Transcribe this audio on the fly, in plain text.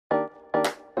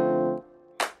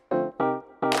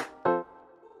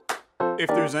If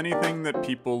there's anything that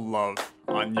people love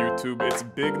on YouTube, it's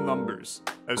big numbers.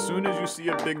 As soon as you see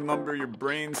a big number, your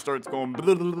brain starts going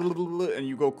blah, blah, blah, blah, blah, and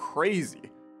you go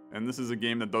crazy. And this is a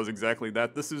game that does exactly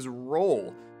that. This is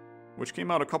Roll, which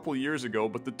came out a couple years ago,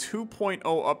 but the 2.0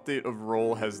 update of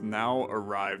Roll has now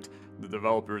arrived. The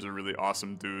developers are really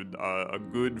awesome, dude. A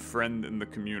good friend in the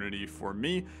community for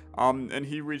me. And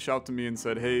he reached out to me and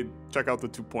said, hey, check out the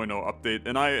 2.0 update.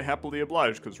 And I happily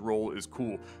obliged because Roll is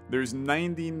cool. There's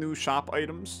 90 new shop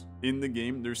items in the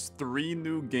game. There's 3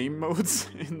 new game modes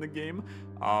in the game.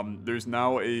 There's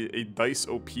now a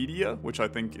Diceopedia, which I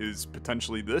think is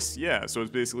potentially this. Yeah, so it's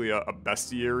basically a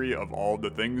bestiary of all the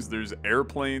things. There's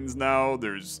airplanes now.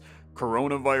 There's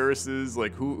coronaviruses.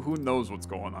 Like, who knows what's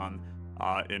going on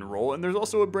in Roll. And there's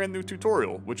also a brand new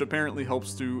tutorial, which apparently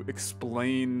helps to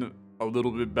explain a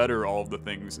little bit better all of the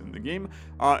things in the game.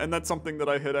 And that's something that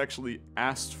I had actually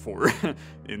asked for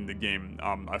in the game.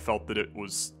 I felt that it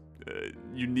was...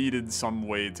 you needed some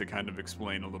way to kind of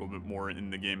explain a little bit more in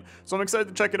the game. So I'm excited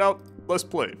to check it out. Let's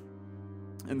play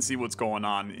and see what's going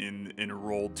on in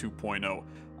Roll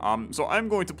 2.0. So I'm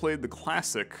going to play the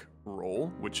classic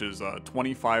Roll, which is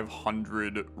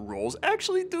 2,500 rolls.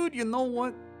 Actually, dude, you know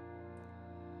what?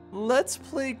 Let's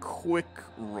play quick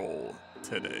Roll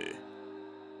today.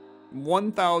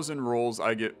 1,000 rolls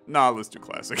I get. Nah, let's do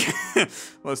classic.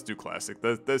 Let's do classic.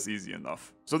 That's easy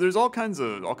enough. So there's all kinds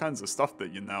of stuff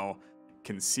that you now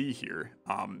can see here.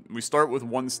 We start with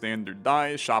 1 standard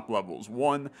die. Shop levels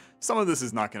 1. Some of this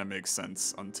is not going to make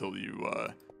sense until you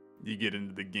get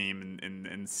into the game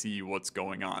and see what's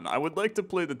going on. I would like to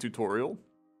play the tutorial,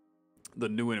 the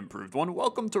new and improved one.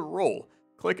 Welcome to Roll.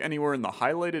 Click anywhere in the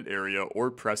highlighted area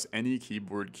or press any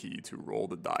keyboard key to roll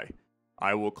the die.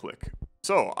 I will click.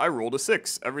 So, I rolled a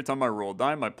 6. Every time I roll a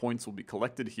die, my points will be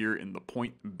collected here in the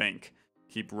point bank.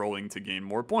 Keep rolling to gain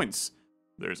more points.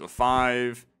 There's a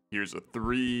 5, here's a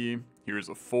 3, here's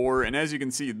a 4, and as you can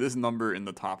see, this number in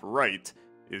the top right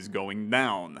is going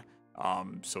down.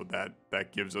 So that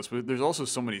gives us... There's also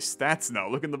so many stats now.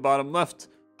 Look in the bottom left.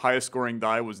 Highest scoring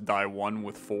die was die 1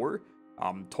 with 4.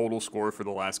 Total score for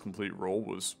the last complete roll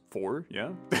was 4,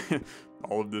 yeah.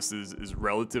 All of this is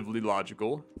relatively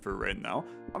logical for right now.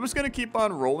 I'm just going to keep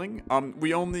on rolling.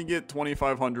 We only get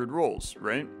 2,500 rolls,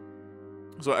 right?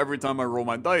 So every time I roll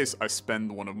my dice, I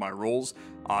spend one of my rolls.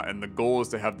 And the goal is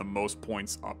to have the most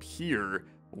points up here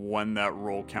when that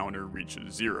roll counter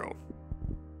reaches 0.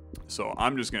 So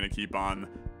I'm just going to keep on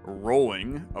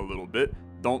rolling a little bit.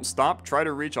 Don't stop. Try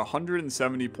to reach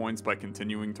 170 points by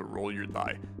continuing to roll your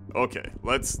die. Okay,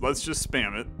 let's just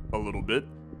spam it a little bit.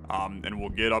 And we'll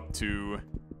get up to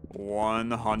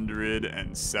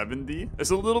 170.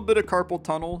 It's a little bit of carpal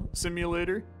tunnel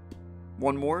simulator.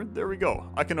 One more. There we go.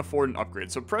 I can afford an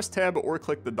upgrade. So press tab or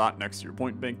click the dot next to your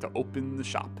point bank to open the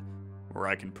shop, where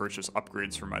I can purchase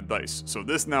upgrades for my dice. So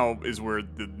this now is where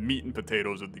the meat and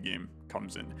potatoes of the game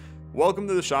comes in. Welcome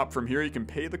to the shop. From here, you can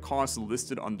pay the cost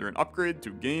listed under an upgrade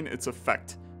to gain its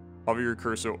effect. Hover your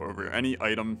cursor over any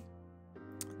item.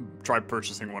 Try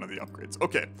purchasing one of the upgrades.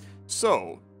 Okay,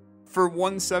 so for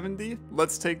 170,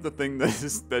 let's take the thing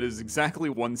that is exactly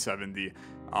 170.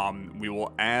 We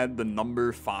will add the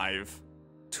number 5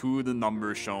 to the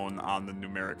number shown on the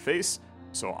numeric face.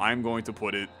 So I'm going to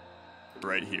put it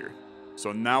right here.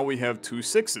 So now we have 2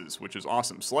 6s, which is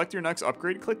awesome. Select your next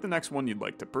upgrade, click the next one you'd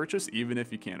like to purchase, even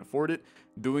if you can't afford it.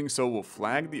 Doing so will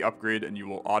flag the upgrade and you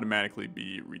will automatically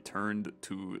be returned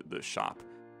to the shop.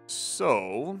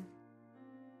 So,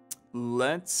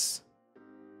 what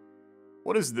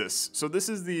is this? So this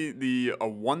is a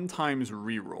 1x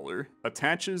reroller.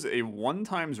 Attaches a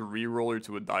 1x reroller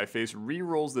to a die face,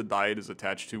 rerolls the die it is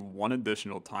attached to 1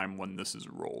 additional time when this is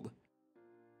rolled.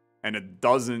 And it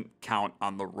doesn't count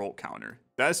on the roll counter.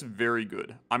 That's very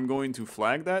good. I'm going to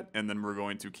flag that, and then we're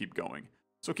going to keep going.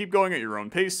 So keep going at your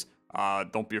own pace.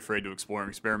 Don't be afraid to explore and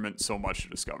experiment. So much to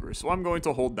discover. So I'm going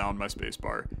to hold down my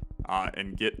spacebar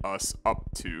and get us up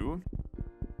to...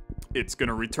 It's going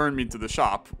to return me to the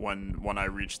shop when I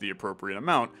reach the appropriate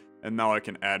amount, and now I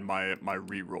can add my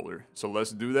re-roller. So let's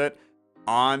do that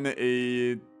on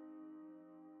a...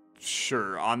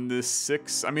 Sure, on this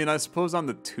 6. I mean, I suppose on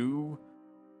the 2...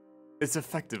 It's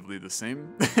effectively the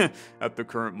same at the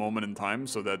current moment in time,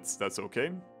 so that's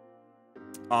okay.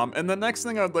 And the next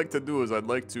thing I'd like to do is I'd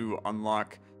like to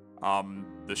unlock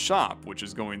the shop, which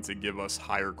is going to give us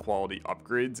higher quality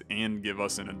upgrades and give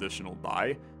us an additional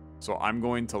die. So I'm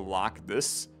going to lock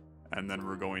this, and then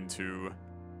we're going to...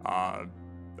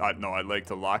 no, I'd like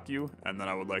to lock you, and then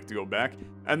I would like to go back.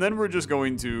 And then we're just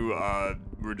going to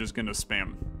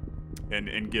spam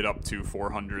and get up to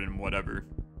 400 and whatever.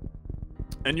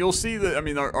 And you'll see that, I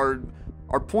mean, our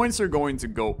our points are going to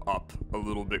go up a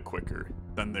little bit quicker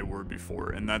than they were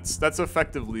before, and that's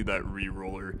effectively that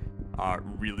reroller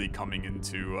really coming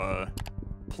into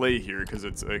play here, because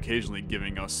it's occasionally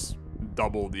giving us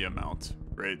double the amount,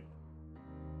 right?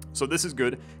 So this is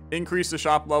good. Increase the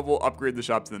shop level, upgrade the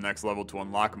shop to the next level to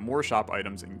unlock more shop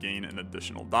items and gain an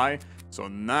additional die. So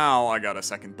now I got a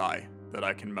second die that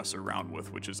I can mess around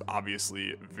with, which is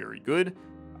obviously very good.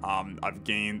 I've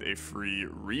gained a free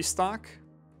restock,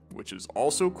 which is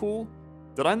also cool.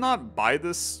 Did I not buy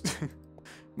this?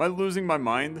 Am I losing my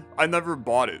mind? I never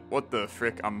bought it. What the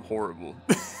frick? I'm horrible.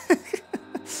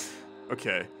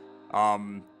 Okay.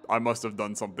 I must have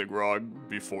done something wrong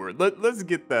before. Let's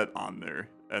get that on there.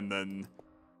 And then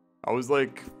I was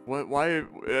like, what? Why?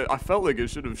 I felt like it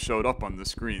should have showed up on the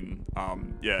screen.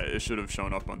 Yeah, it should have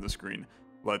shown up on the screen.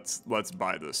 Let's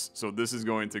buy this. So this is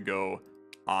going to go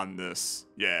on this.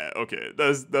 Yeah, okay.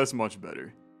 That's much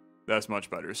better. That's much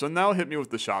better. So now hit me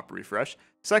with the shop refresh.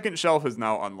 Second shelf is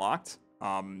now unlocked.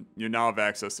 You now have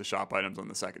access to shop items on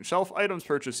the second shelf. Items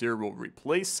purchased here will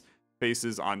replace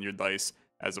faces on your dice,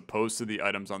 as opposed to the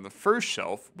items on the first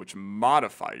shelf, which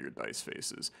modify your dice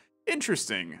faces.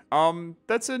 Interesting.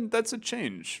 That's a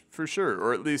change for sure,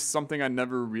 or at least something I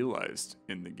never realized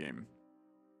in the game.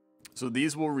 So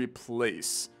these will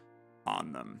replace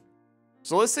on them.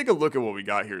 So let's take a look at what we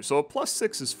got here. So a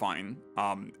 +6 is fine.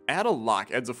 Add a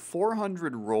lock, adds a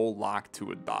 400 roll lock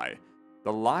to a die.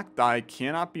 The lock die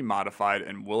cannot be modified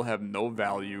and will have no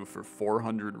value for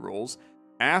 400 rolls.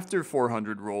 After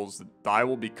 400 rolls, the die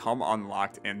will become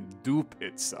unlocked and dupe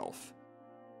itself.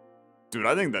 Dude,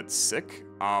 I think that's sick.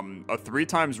 A 3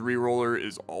 times reroller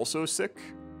is also sick.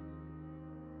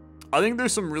 I think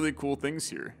there's some really cool things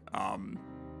here.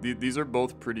 These are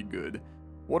both pretty good.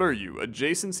 What are you?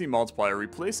 Adjacency multiplier.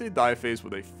 Replace a die face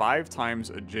with a 5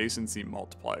 times adjacency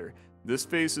multiplier. This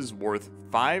face is worth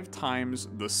 5 times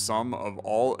the sum of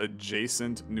all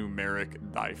adjacent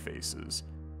numeric die faces.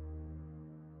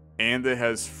 And it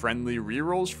has friendly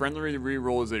rerolls. Friendly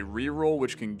reroll is a reroll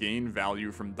which can gain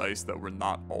value from dice that were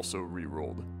not also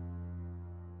rerolled.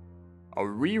 A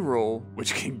reroll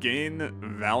which can gain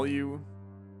value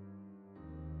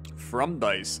from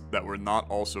dice that were not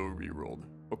also rerolled.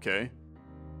 Okay.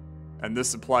 And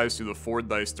this applies to the 4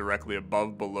 dice directly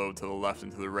above, below, to the left,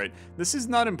 and to the right. This is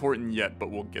not important yet, but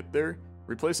we'll get there.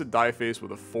 Replace a die face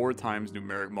with a 4 times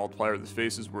numeric multiplier. This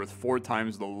face is worth 4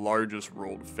 times the largest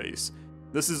rolled face.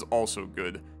 This is also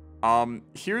good.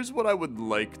 Here's what I would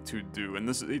like to do, and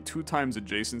this is a 2 times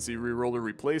adjacency reroller.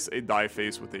 Replace a die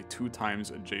face with a 2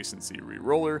 times adjacency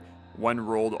reroller. When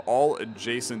rolled, all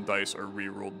adjacent dice are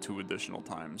rerolled 2 additional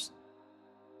times.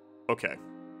 Okay.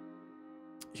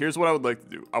 Here's what I would like to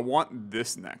do. I want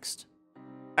this next.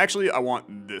 Actually, I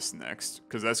want this next,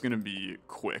 because that's going to be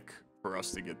quick for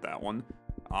us to get that one.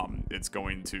 It's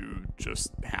going to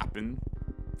just happen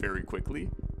very quickly.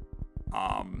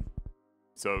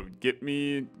 So get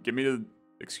me to,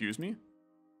 excuse me?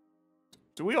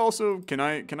 Do we also, can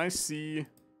I see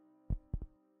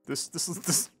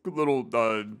this little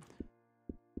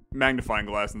magnifying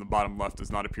glass in the bottom left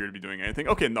does not appear to be doing anything.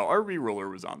 Okay, no, our reroller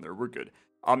was on there. We're good.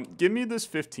 Give me this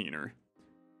 15er.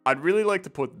 I'd really like to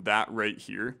put that right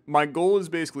here. My goal is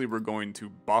basically we're going to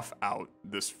buff out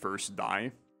this first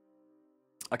die.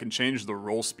 I can change the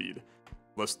roll speed.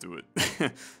 Let's do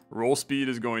it. Roll speed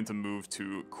is going to move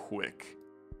to quick.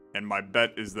 And my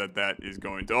bet is that is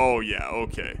going to... Oh, yeah,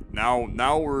 okay. Now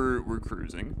we're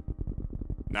cruising.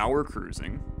 Now we're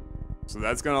cruising. So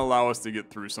that's going to allow us to get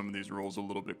through some of these rolls a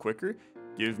little bit quicker.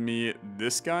 Give me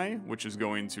this guy, which is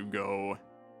going to go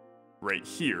right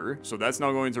here. So that's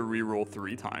now going to reroll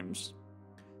 3 times.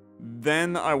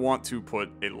 Then I want to put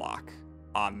a lock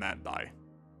on that die.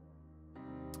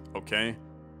 Okay.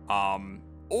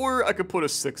 Or I could put a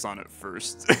 6 on it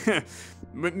first.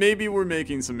 Maybe we're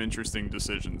making some interesting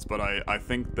decisions, but I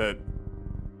think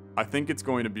it's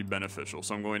going to be beneficial.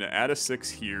 So I'm going to add a 6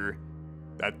 here.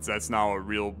 That's now a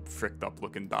real fricked up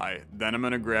looking die. Then I'm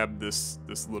gonna grab this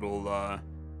little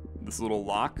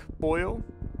lock boil,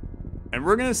 and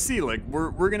we're gonna see, like,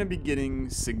 we're gonna be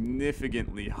getting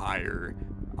significantly higher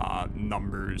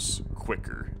numbers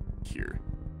quicker here.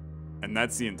 And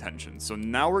that's the intention. So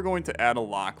now we're going to add a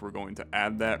lock. We're going to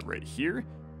add that right here.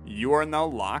 You are now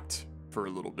locked for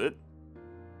a little bit.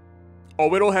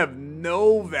 Oh, it'll have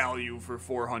no value for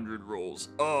 400 rolls.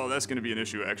 Oh, that's going to be an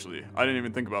issue, actually. I didn't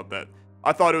even think about that.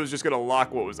 I thought it was just going to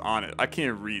lock what was on it. I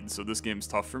can't read, so this game's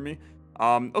tough for me.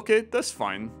 Okay, that's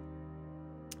fine.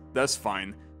 That's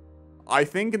fine. I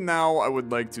think now I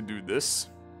would like to do this.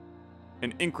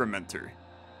 An incrementer.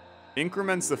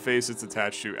 Increments the face it's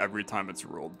attached to every time it's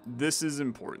rolled. This is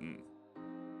important.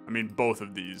 I mean, both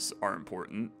of these are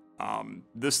important.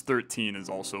 This 13 is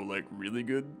also, like, really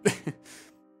good.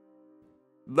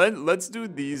 Let's do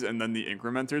these and then the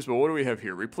incrementers, but what do we have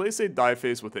here? Replace a die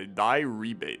face with a die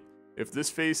rebate. If this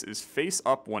face is face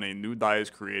up when a new die is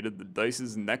created, the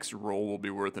dice's next roll will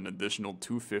be worth an additional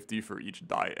 250 for each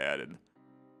die added.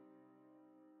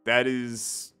 That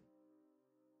is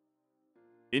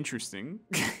interesting.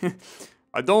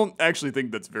 I don't actually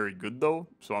think that's very good though,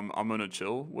 so I'm gonna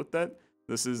chill with that.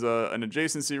 This is an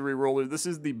adjacency reroller. This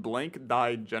is the blank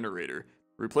die generator.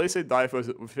 Replace a die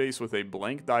face with a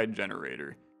blank die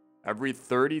generator. Every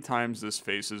 30 times this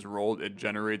face is rolled, it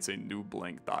generates a new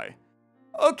blank die.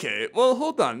 Okay, well,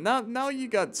 hold on. Now you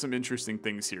got some interesting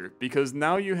things here, because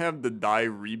now you have the die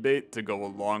rebate to go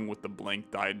along with the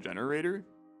blank die generator.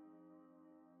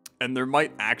 And there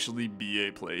might actually be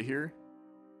a play here.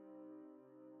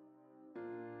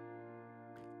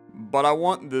 But I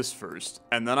want this first,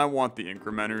 and then I want the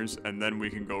incrementers, and then we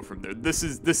can go from there. This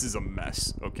is a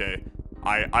mess, okay?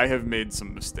 I have made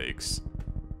some mistakes,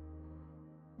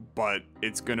 but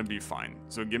it's gonna be fine.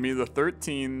 So give me the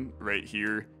 13 right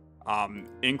here.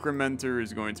 Incrementer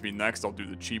is going to be next. I'll do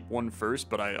the cheap one first,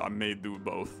 but I may do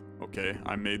both, okay?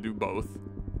 I may do both.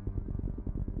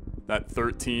 That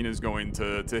 13 is going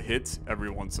to hit every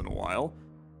once in a while.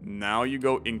 Now you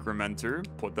go incrementer,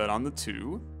 put that on the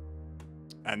 2.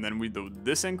 And then we do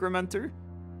this incrementer.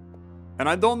 And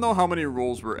I don't know how many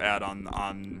rolls we're at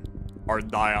on our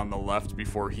die on the left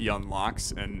before he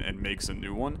unlocks and makes a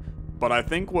new one. But I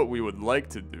think what we would like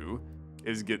to do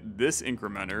is get this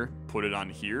incrementer, put it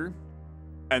on here.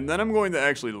 And then I'm going to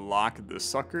actually lock this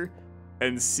sucker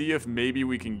and see if maybe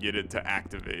we can get it to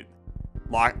activate.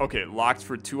 Okay, locked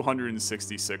for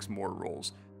 266 more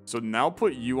rolls. So now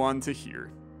put you onto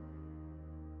here.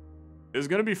 It's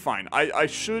gonna be fine. I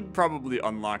should probably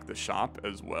unlock the shop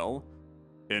as well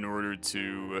in order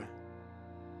to...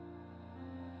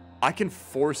 I can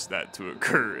force that to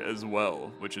occur as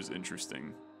well, which is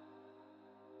interesting.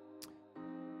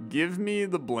 Give me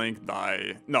the blank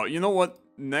die. No, you know what?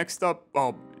 Next up...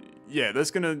 Oh, yeah,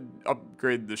 that's gonna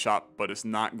upgrade the shop, but it's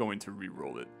not going to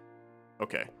re-roll it.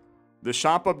 Okay. The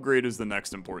shop upgrade is the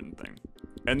next important thing.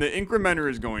 And the incrementer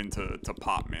is going to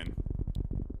pop, man.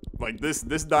 Like, this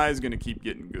die is going to keep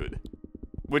getting good.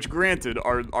 Which, granted,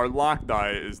 our lock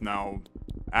die is now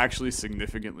actually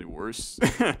significantly worse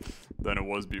than it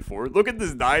was before. Look at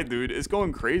this die, dude. It's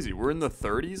going crazy. We're in the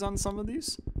 30s on some of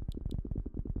these.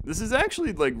 This is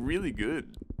actually, like, really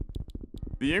good.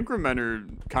 The incrementer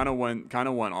kind of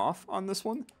went off on this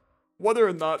one. Whether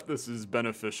or not this is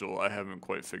beneficial, I haven't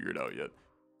quite figured out yet.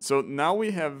 So now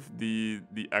we have the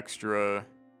extra...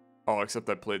 Oh, except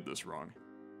I played this wrong.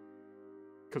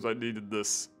 Because I needed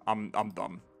this. I'm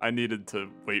dumb. I needed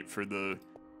to wait for the...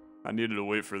 I needed to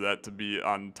wait for that to be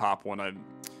on top when I...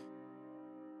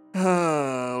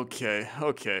 okay.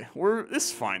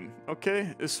 It's fine.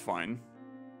 Okay, it's fine.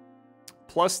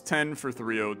 Plus 10 for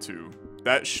 302.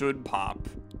 That should pop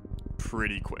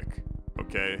pretty quick.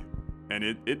 Okay? And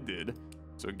it did.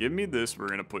 So give me this. We're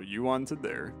going to put you onto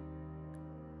there.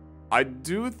 I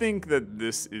do think that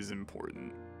this is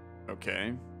important.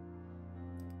 Okay?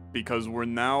 Because we're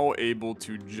now able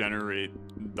to generate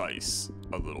dice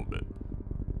a little bit.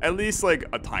 At least like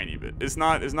a tiny bit. It's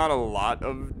not a lot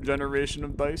of generation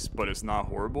of dice, but it's not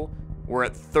horrible. We're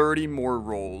at 30 more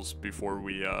rolls before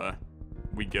we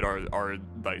get our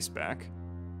dice back.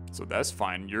 So that's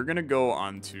fine. You're gonna go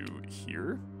onto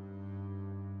here.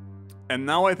 And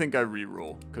now I think I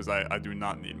re-roll, because I do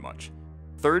not need much.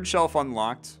 Third shelf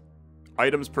unlocked.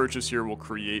 Items purchased here will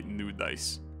create new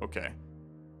dice. Okay.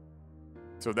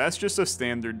 So that's just a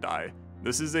standard die.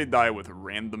 This is a die with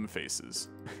random faces.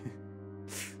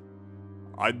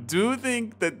 I do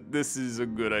think that this is a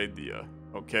good idea.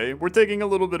 Okay, we're taking a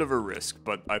little bit of a risk,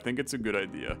 but I think it's a good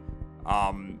idea.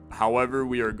 However,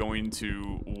 we are going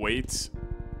to wait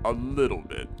a little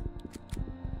bit.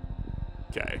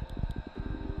 Okay.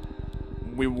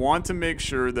 We want to make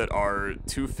sure that our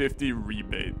 250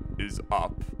 rebate is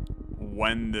up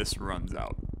when this runs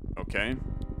out. Okay?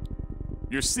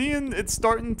 You're seeing it's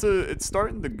starting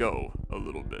to go a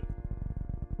little bit.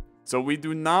 So we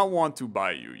do not want to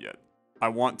buy you yet. I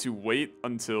want to wait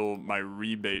until my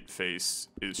rebate face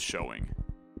is showing.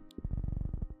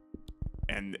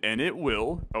 And it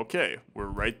will. Okay, we're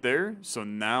right there. So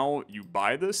now you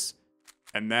buy this,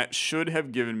 and that should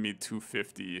have given me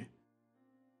 250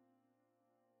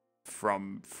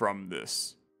 from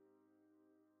this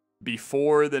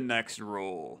before the next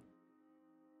roll.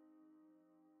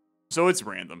 So it's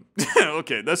random.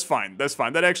 Okay, that's fine. That's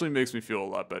fine. That actually makes me feel a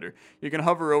lot better. You can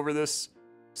hover over this,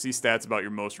 see stats about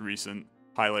your most recent,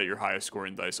 Highlight your highest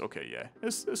scoring dice. Okay, yeah.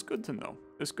 It's good to know.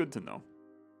 It's good to know.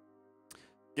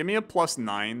 Give me a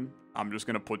 +9. I'm just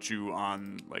going to put you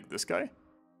on, like, this guy.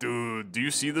 Dude, do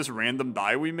you see this random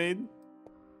die we made?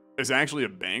 It's actually a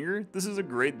banger. This is a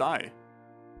great die.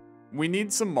 We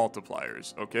need some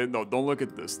multipliers, okay? No, don't look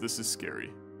at this. This is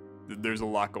scary. There's a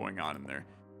lot going on in there.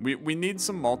 We need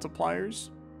some multipliers.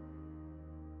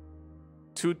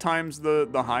 2 times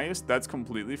the highest. That's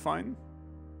completely fine.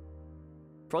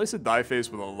 Place a die face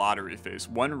with a lottery face.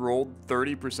 When rolled,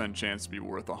 30% chance to be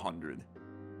worth 100.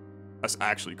 That's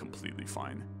actually completely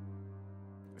fine.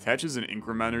 Attaches an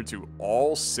incrementer to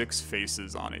all 6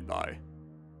 faces on a die.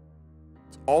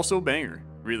 It's also banger,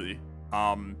 really.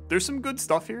 There's some good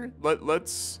stuff here.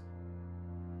 Let's...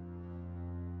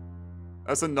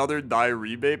 That's another die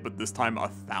rebate, but this time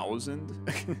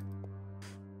 1,000.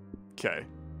 Okay.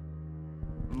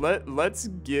 Let's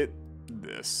get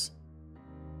this.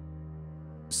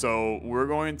 So we're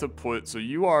going to put... So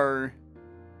you are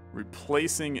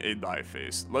replacing a die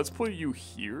face. Let's put you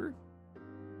here.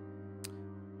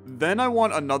 Then I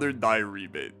want another die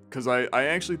rebate, because I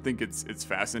actually think it's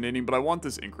fascinating, but I want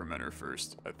this incrementer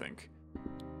first, I think.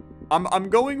 I'm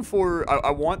going for...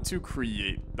 I want to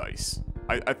create dice.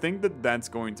 I think that's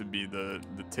going to be the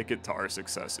ticket to our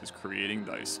success, is creating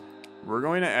dice. We're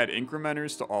going to add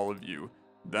incrementers to all of you.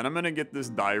 Then I'm going to get this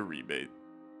die rebate.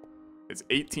 It's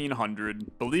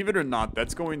 1,800. Believe it or not,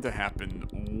 that's going to happen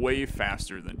way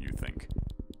faster than you think.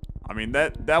 I mean,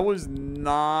 that was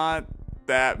not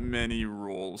that many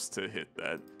rolls to hit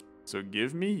that. So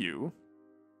give me you.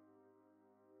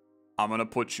 I'm going to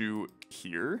put you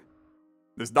here.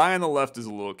 This die on the left is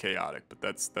a little chaotic, but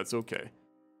that's okay.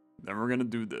 Then we're going to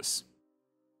do this.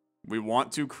 We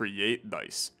want to create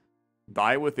dice.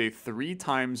 Die with a 3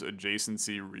 times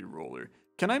adjacency reroller.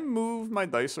 Can I move my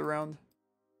dice around?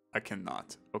 I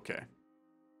cannot. Okay.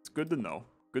 It's good to know.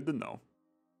 Good to know.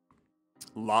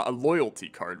 A loyalty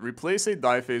card. Replace a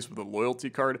die face with a loyalty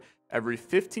card. Every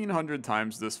 1,500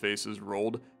 times this face is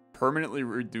rolled, permanently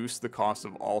reduce the cost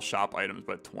of all shop items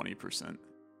by 20%.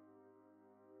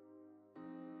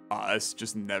 It's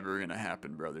just never gonna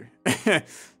happen, brother.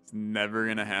 It's never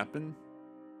gonna happen.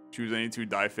 Choose any 2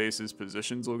 die faces.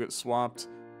 Positions will get swapped.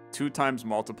 2 times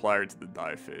multiplier to the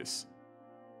die face.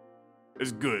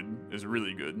 Is good. Is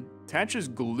really good. Attaches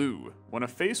glue. When a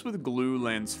face with glue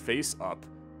lands face up,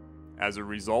 as a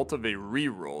result of a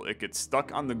reroll, it gets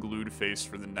stuck on the glued face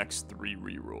for the next 3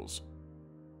 rerolls.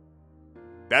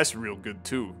 That's real good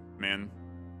too, man.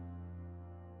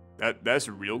 That's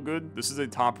real good. This is a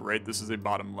top right. This is a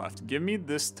bottom left. Give me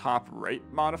this top right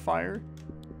modifier.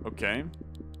 Okay.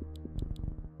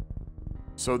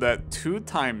 So that 2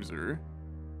 timeser,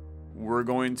 we're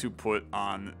going to put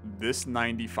on this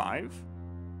 95.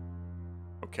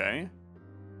 Okay.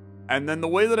 And then the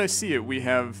way that I see it, we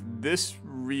have this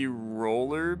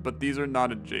re-roller, but these are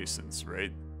not adjacents,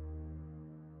 right?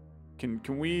 Can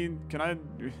I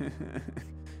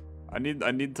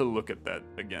I need to look at that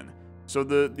again. So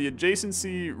the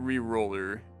adjacency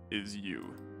re-roller is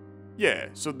you. Yeah,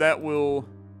 so that will...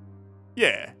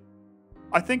 Yeah.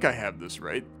 I think I have this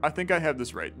right.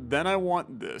 Then I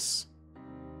want this.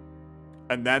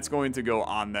 And that's going to go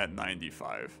on that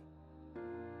 95.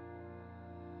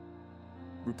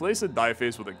 Replace a die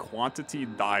face with a quantity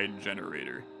die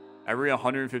generator. Every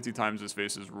 150 times this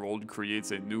face is rolled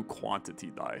creates a new quantity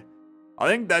die. I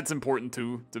think that's important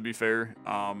too, to be fair.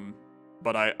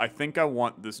 But I think I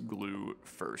want this glue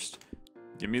first.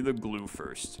 Give me the glue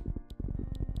first.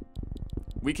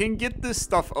 We can get this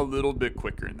stuff a little bit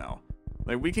quicker now.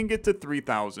 Like, we can get to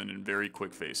 3,000 in very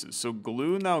quick faces. So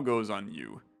glue now goes on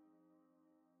you.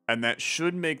 And that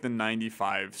should make the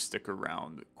 95 stick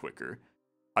around quicker.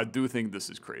 I do think this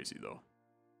is crazy, though.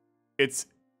 It's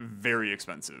very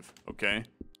expensive, okay?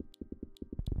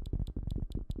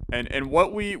 And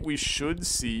what we should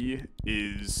see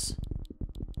is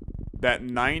that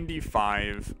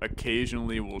 95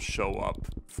 occasionally will show up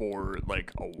for,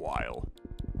 like, a while.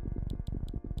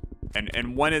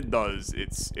 And when it does,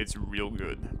 it's real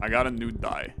good. I got a new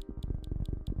die.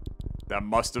 That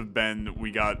must have been...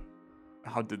 We got...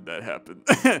 How did that happen?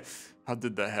 How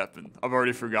did that happen? I've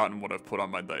already forgotten what I've put on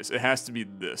my dice. It has to be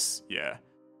this, yeah.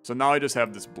 So now I just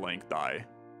have this blank die.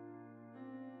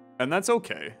 And that's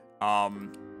okay.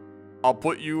 I'll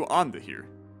put you onto here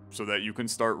so that you can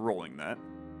start rolling that.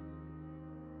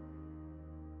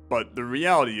 But the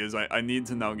reality is I need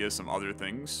to now get some other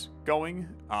things going.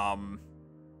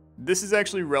 This is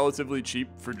actually relatively cheap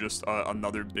for just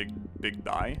another big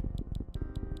die.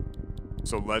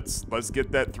 So let's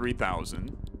get that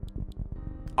 3,000.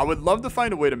 I would love to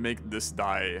find a way to make this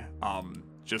die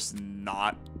just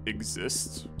not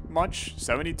exist much.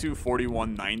 72,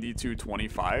 41, 92,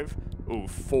 25. Ooh,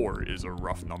 4 is a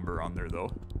rough number on there,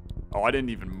 though. Oh, I didn't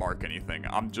even mark anything.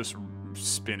 I'm just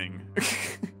spinning.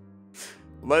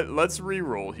 Let's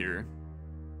re-roll here.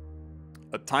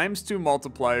 A ×2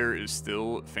 multiplier is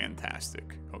still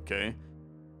fantastic, okay?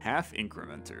 Half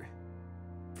incrementer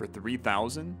for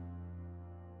 3,000.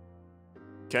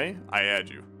 Okay, I add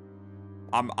you.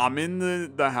 I'm in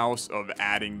the house of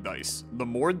adding dice. The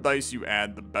more dice you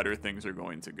add, the better things are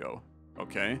going to go,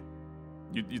 okay?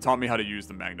 You taught me how to use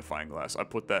the magnifying glass. I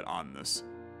put that on this.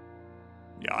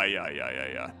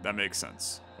 Yeah. That makes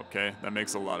sense, okay? That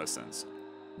makes a lot of sense.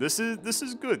 This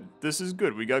is good. This is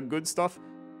good. We got good stuff.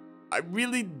 I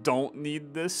really don't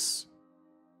need this,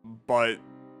 but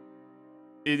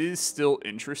it is still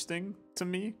interesting to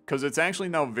me because it's actually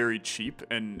now very cheap,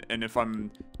 and if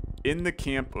I'm in the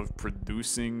camp of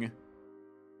producing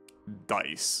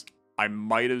dice, I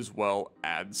might as well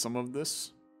add some of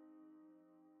this.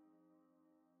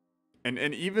 And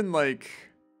even like,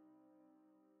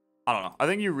 I don't know, I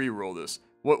think you re-roll this.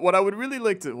 What I would really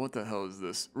like to, what the hell is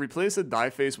this? Replace a die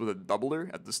face with a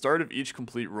doubler. At the start of each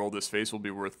complete roll, this face will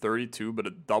be worth 32, but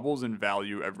it doubles in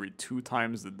value every 2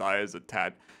 times the die is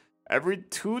attached. Every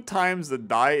 2 times the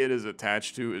die it is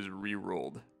attached to is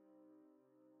re-rolled.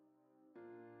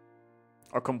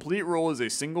 A complete roll is a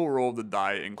single roll of the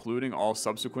die, including all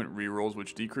subsequent re-rolls,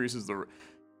 which decreases the...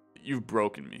 You've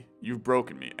broken me. You've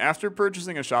broken me. After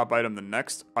purchasing a shop item, the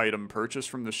next item purchased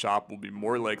from the shop will be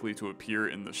more likely to appear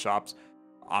in the shop's...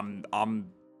 I'm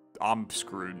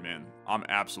screwed, man. I'm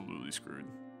absolutely screwed.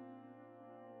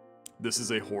 This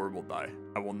is a horrible die.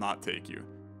 I will not take you.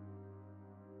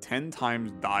 10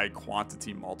 times die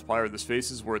quantity multiplier. This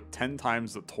face is worth 10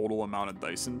 times the total amount of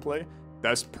dice in play.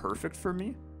 That's perfect for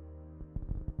me.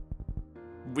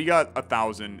 We got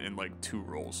 1,000 in like 2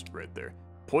 rolls right there.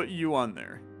 Put you on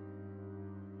there.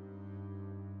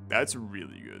 That's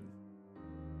really good.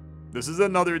 This is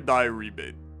another die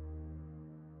rebate.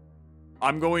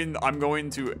 I'm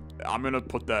gonna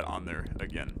put that on there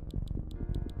again.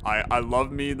 I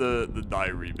love me the die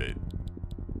rebate.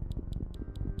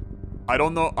 I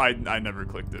don't know, I never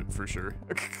clicked it for sure.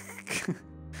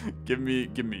 give me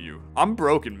you. I'm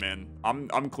broken, man.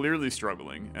 I'm clearly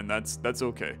struggling, and that's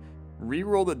okay.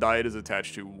 Reroll the die it is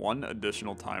attached to 1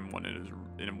 additional time when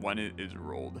it is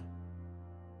rolled.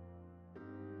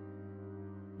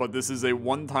 But this is a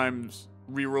 1 times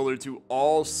reroller to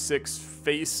all 6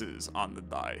 faces on the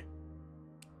die.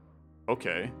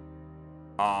 Okay.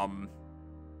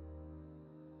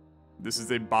 This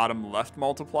is a bottom left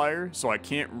multiplier, so I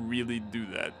can't really do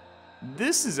that.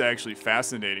 This is actually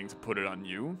fascinating to put it on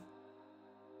you.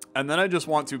 And then I just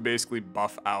want to basically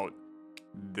buff out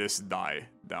this die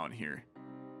down here.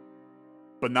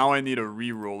 But now I need a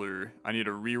reroller. I need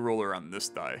a reroller on this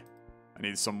die. I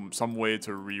need some way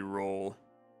to reroll.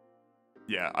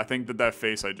 Yeah, I think that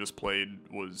face I just played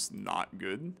was not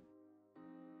good.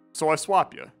 So I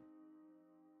swap you.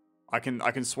 I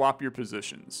can swap your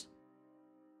positions.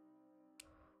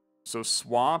 So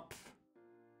swap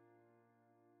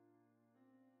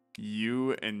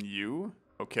you and you.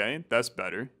 Okay, that's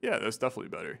better. Yeah, that's definitely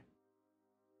better.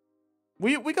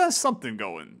 We got something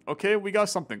going. Okay, we got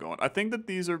something going. I think that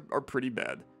these are pretty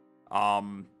bad.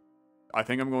 I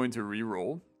think I'm going to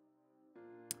re-roll.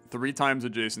 3 times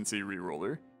adjacency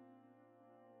reroller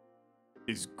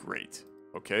is great.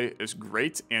 Okay, it's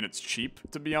great and it's cheap,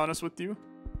 to be honest with you.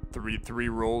 Three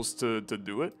rolls to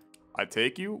do it. I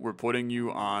take you. We're putting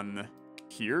you on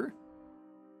here.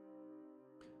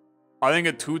 I think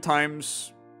a 2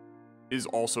 times is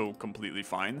also completely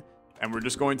fine. And we're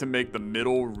just going to make the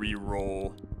middle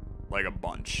re-roll like a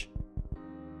bunch.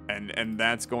 And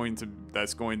that's going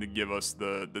to give us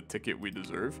the ticket we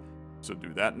deserve. So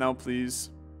do that now,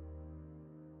 please.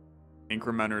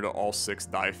 Incrementer to all 6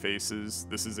 die faces.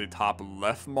 This is a top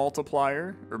left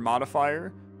multiplier or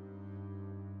modifier.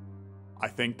 I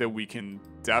think that we can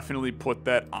definitely put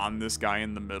that on this guy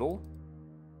in the middle.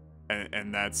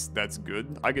 And that's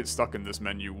good. I get stuck in this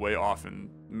menu way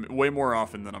more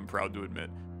often than I'm proud to admit.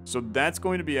 So that's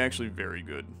going to be actually very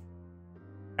good.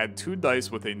 Add 2 dice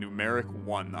with a numeric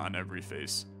 1 on every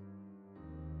face.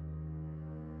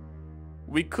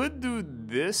 We could do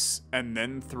this and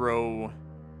then throw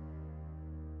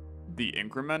the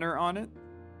incrementer on it.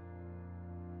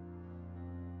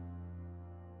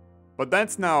 But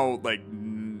that's now like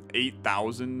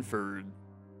 8,000 for...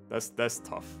 That's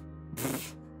tough.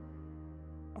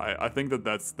 I think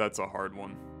that's a hard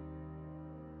one.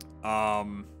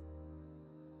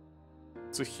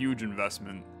 It's a huge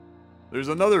investment. There's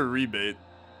another rebate.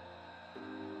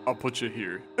 I'll put you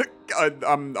here.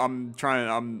 I'm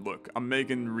trying. Look, I'm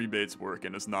making rebates work,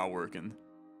 and it's not working.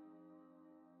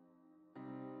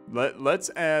 Let's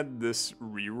add this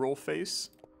reroll face.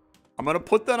 I'm gonna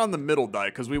put that on the middle die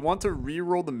because we want to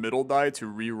reroll the middle die to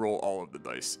reroll all of the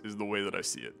dice. Is the way that I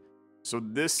see it. So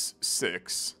this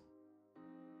 6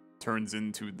 turns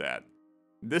into that.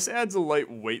 This adds a light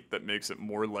weight that makes it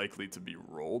more likely to be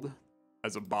rolled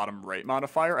as a bottom right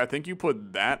modifier. I think you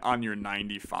put that on your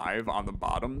 95 on the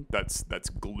bottom. That's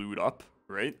glued up,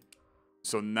 right?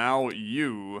 So now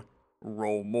you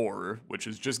roll more, which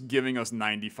is just giving us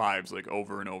 95s like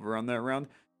over and over on that round.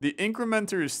 The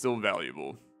incrementer is still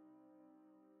valuable.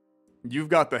 You've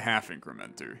got the half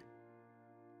incrementer.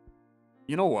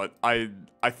 You know what? I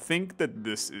think that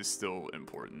this is still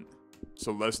important.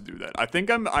 So let's do that. I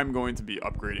think I'm going to be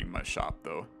upgrading my shop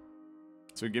though.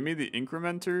 So give me the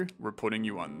incrementer. We're putting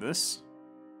you on this.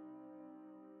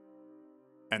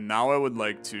 And now I would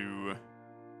like to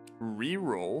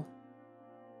re-roll.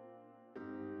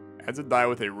 Adds a die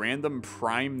with a random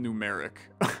prime numeric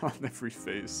on every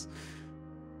face.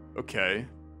 Okay.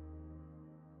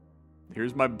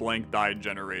 Here's my blank die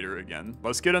generator again.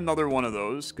 Let's get another one of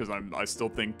those, because I still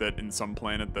think that in some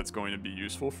planet that's going to be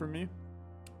useful for me.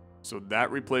 So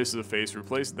that replaces a face.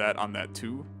 Replace that on that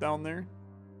 2 down there.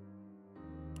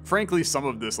 Frankly, some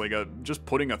of this, like just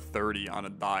putting a 30 on a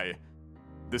die,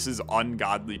 this is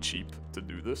ungodly cheap to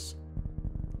do this.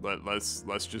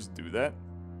 Let's just do that.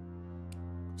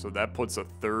 So that puts a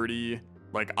 30,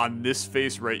 like on this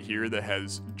face right here that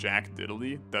has Jack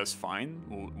Diddley. That's fine.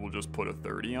 We'll just put a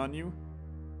 30 on you.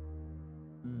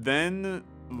 Then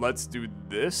let's do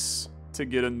this to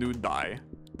get a new die.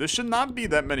 This should not be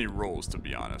that many rolls, to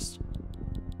be honest.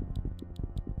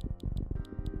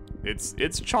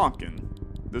 It's chonking.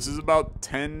 This is about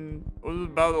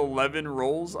 11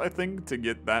 rolls, I think, to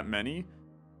get that many,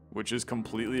 which is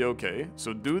completely okay.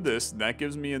 So do this. That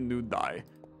gives me a new die.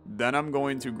 Then I'm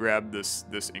going to grab this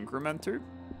incrementer.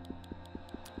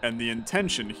 And the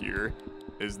intention here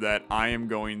is that I am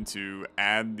going to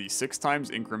add the 6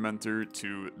 times incrementer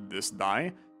to this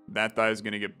die. That die is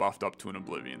going to get buffed up to an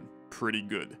oblivion. Pretty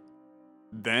good.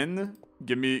 Then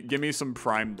give me some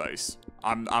prime dice.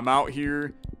 I'm out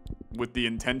here with the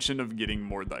intention of getting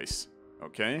more dice.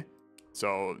 Okay?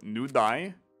 So new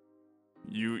die.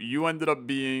 You ended up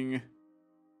being,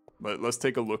 let's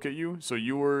take a look at you. So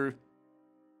you were,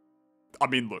 I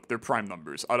mean, look, they're prime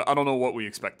numbers. I don't know what we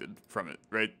expected from it,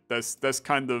 right? That's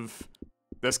kind of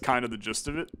the gist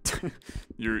of it.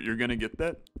 You're gonna get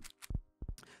that.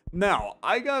 Now,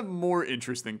 I got more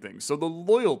interesting things. So the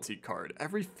loyalty card,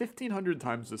 every 1,500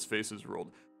 times this face is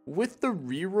rolled. With the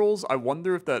rerolls, I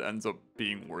wonder if that ends up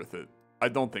being worth it. I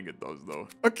don't think it does, though.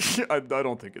 Okay, I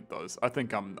don't think it does. I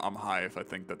think I'm high if I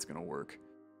think that's gonna work.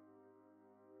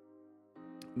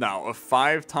 Now, a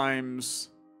 5 times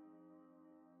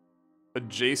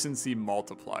adjacency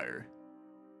multiplier.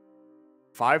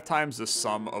 5 times the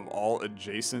sum of all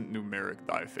adjacent numeric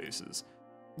die faces.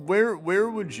 Where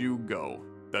would you go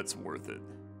that's worth it?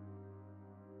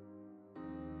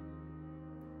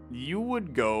 You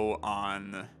would go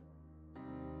on,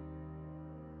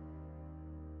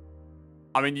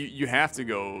 I mean, you have to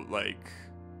go, like,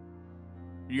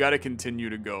 you got to continue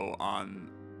to go on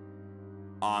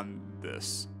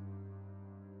this,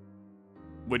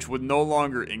 which would no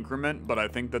longer increment, but I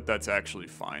think that that's actually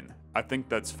fine. I think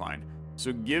that's fine.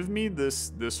 So give me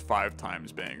this 5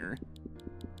 times banger.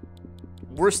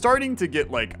 We're starting to get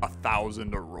like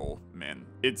 1,000 a roll, man.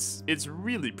 It's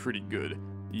really pretty good.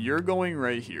 You're going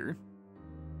right here.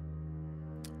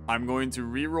 I'm going to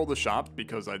re-roll the shop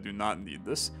because I do not need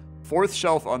this. 4th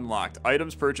shelf unlocked.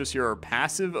 Items purchased here are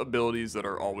passive abilities that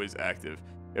are always active.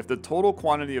 If the total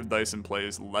quantity of dice in play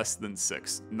is less than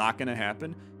 6, not gonna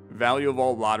happen. Value of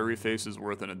all lottery faces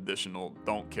worth an additional,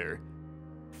 don't care.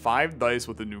 5 dice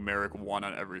with a numeric 1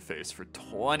 on every face for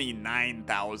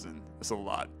 29,000. That's a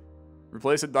lot.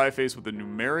 Replace a die face with a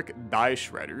numeric die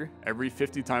shredder. Every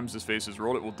 50 times this face is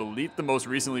rolled, it will delete the most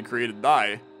recently created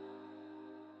die.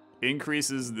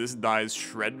 Increases this die's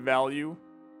shred value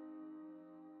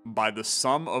by the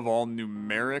sum of all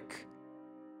numeric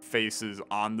faces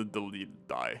on the deleted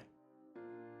die.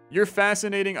 You're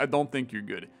fascinating. I don't think you're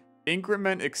good.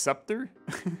 Increment acceptor.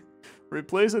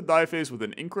 Replace a die face with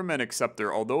an increment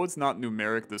acceptor. Although it's not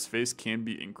numeric, this face can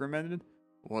be incremented.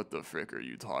 What the frick are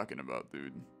you talking about,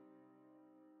 dude?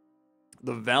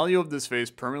 The value of this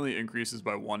face permanently increases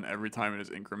by 1 every time it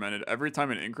is incremented. Every time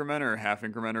an incrementer or half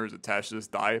incrementer is attached to this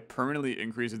die, permanently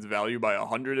increases its value by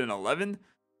 111.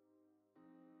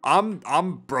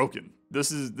 I'm broken.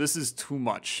 This is too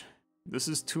much. This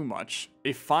is too much.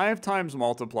 A 5 times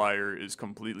multiplier is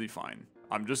completely fine.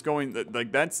 I'm just going,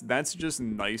 like, that's just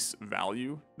nice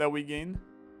value that we gain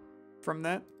from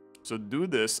that. So do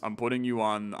this. I'm putting you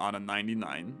on a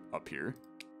 99 up here.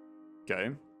 Okay.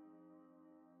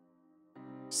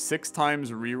 6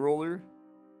 times reroller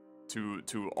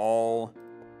to all.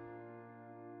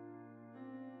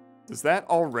 Does that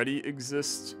already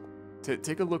exist?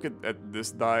 Take a look at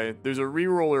this die. There's a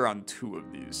reroller on 2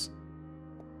 of these.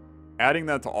 Adding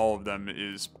that to all of them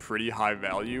is pretty high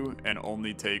value and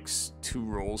only takes 2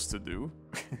 rolls to do.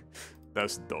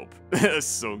 That's dope. That's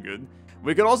so good.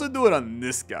 We could also do it on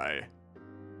this guy,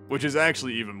 which is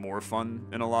actually even more fun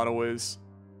in a lot of ways.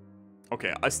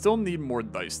 Okay, I still need more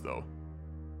dice though.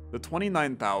 The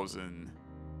 29,000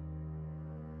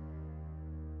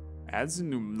 adds a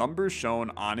new number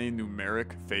shown on a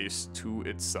numeric face to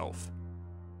itself,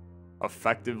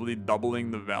 effectively doubling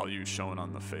the value shown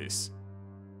on the face.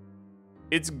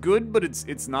 It's good, but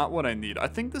it's not what I need. I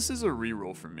think this is a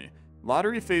reroll for me.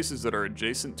 Lottery faces that are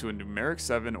adjacent to a numeric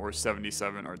 7 or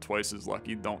 77 are twice as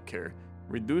lucky, don't care.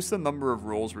 Reduce the number of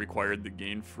rolls required to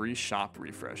gain free shop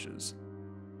refreshes.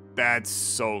 That's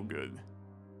so good.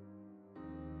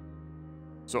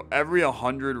 So every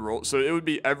 100 rolls, so it would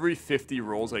be every 50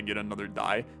 rolls I get another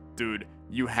die. Dude,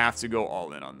 you have to go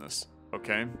all in on this,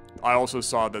 okay? I also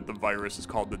saw that the virus is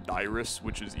called the Dirus,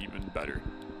 which is even better.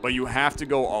 But you have to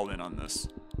go all in on this.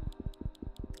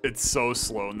 It's so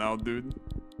slow now, dude.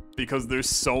 Because there's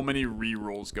so many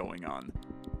rerolls going on.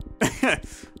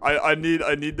 I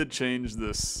need to change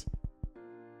this.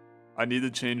 I need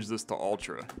to change this to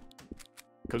Ultra.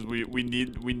 Because we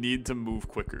need to move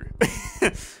quicker.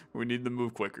 We need to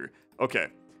move quicker. Okay.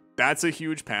 That's a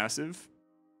huge passive.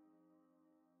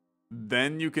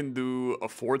 Then you can do a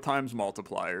 4 times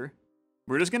multiplier.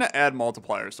 We're just gonna add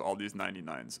multipliers to all these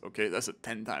 99s. Okay, that's a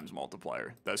 10 times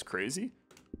multiplier. That's crazy.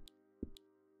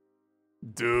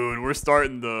 Dude, we're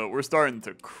starting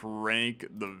to crank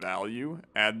the value.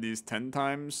 Add these 10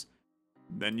 times,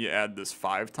 then you add this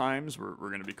 5 times. We're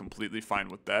gonna be completely fine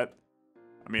with that.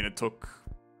 I mean, it took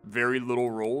very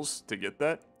little rolls to get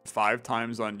that. 5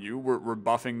 times on you. We're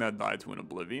buffing that die to an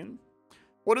oblivion.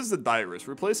 What is the Dirus?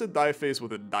 Replace a die face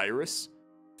with a Dirus.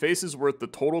 Face is worth the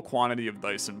total quantity of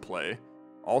dice in play.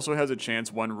 Also has a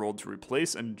chance when rolled to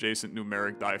replace an adjacent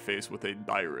numeric die face with a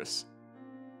Dirus.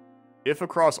 If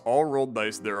across all rolled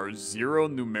dice there are 0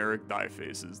 numeric die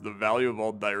faces, the value of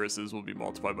all Diruses will be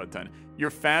multiplied by 10.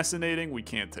 You're fascinating, we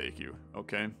can't take you,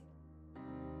 okay?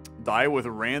 Die with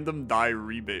random die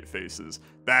rebate faces.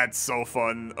 That's so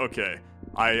fun. Okay,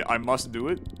 I must do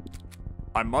it.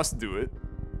 I must do it.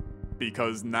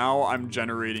 Because now I'm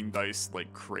generating dice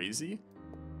like crazy.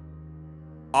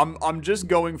 I'm just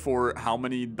going for how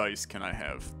many dice can I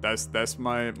have. That's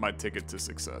my ticket to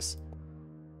success.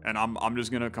 And I'm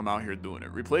just gonna come out here doing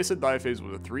it. Replace a die face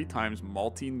with a 3 times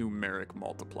multi-numeric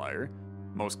multiplier.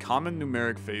 Most common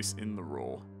numeric face in the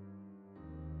roll.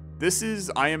 This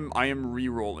is I am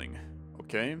re-rolling,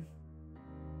 okay?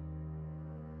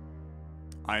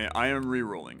 I am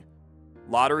re-rolling.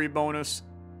 Lottery bonus.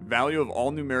 Value of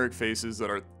all numeric faces that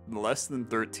are less than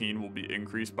 13 will be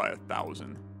increased by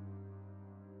 1,000.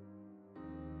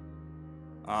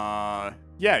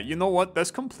 Yeah, you know what? That's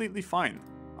completely fine.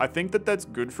 I think that that's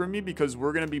good for me because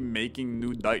we're going to be making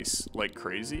new dice like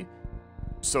crazy.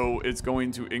 So it's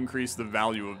going to increase the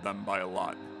value of them by a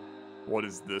lot. What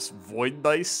is this? Void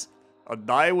dice? A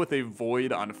die with a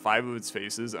void on 5 of its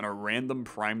faces and a random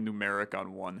prime numeric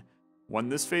on 1. When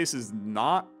this face is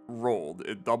not rolled,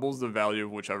 it doubles the value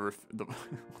of whichever...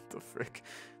 what the frick?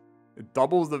 It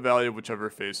doubles the value of whichever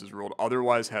face is rolled,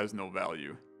 otherwise has no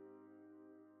value.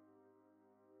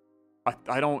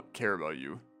 I don't care about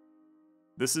you.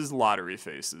 This is lottery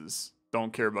faces.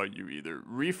 Don't care about you either.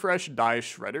 Refresh die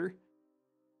shredder?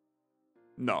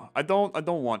 No, I don't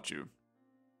want you.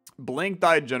 Blank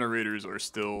die generators are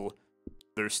still...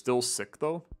 They're still sick,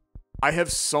 though. I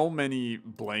have so many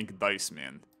blank dice,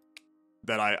 man,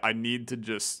 that I need to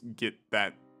just get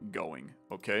that going,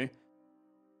 okay?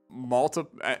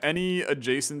 Any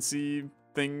adjacency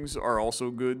things are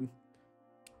also good.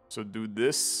 So do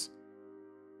this.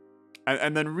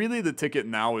 And then really the ticket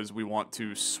now is we want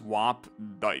to swap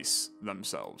dice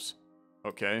themselves,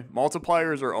 okay?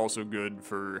 Multipliers are also good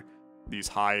for these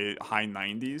high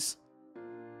 90s.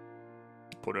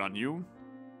 Put it on you.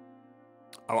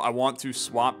 I want to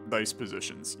swap dice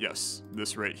positions. Yes,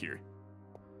 this right here.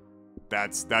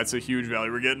 That's a huge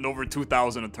value. We're getting over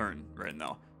 2,000 a turn right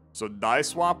now. So die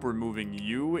swap, we're moving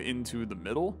you into the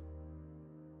middle.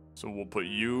 So we'll put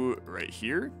you right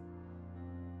here.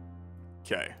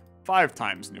 Okay, 5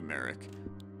 times numeric.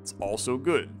 It's also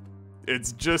good.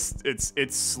 It's just,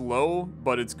 it's slow,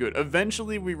 but it's good.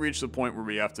 Eventually we reach the point where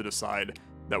we have to decide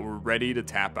that we're ready to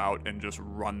tap out and just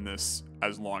run this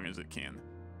as long as it can.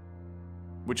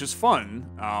 Which is fun,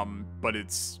 but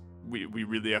we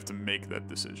really have to make that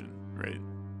decision, right?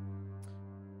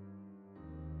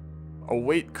 A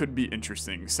weight could be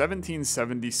interesting.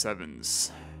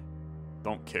 1777s.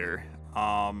 Don't care.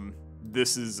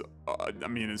 This is, I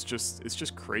mean, it's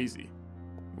just crazy.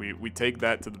 We take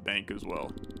that to the bank as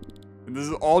well. And this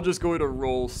is all just going to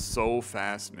roll so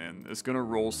fast, man. It's going to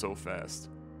roll so fast.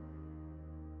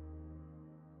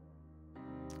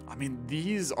 I mean,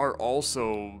 these are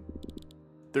also...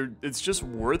 it's just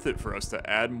worth it for us to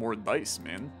add more dice,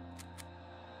 man.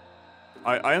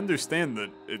 I understand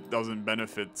that it doesn't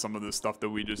benefit some of the stuff that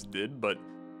we just did, but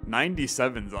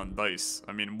 97s on dice.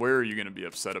 I mean, where are you going to be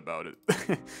upset about it?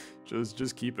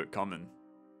 just keep it coming.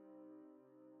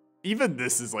 Even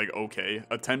this is like okay.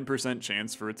 A 10%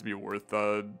 chance for it to be worth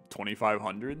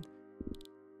 2,500.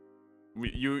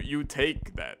 You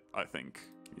take that, I think.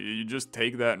 You just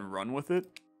take that and run with it,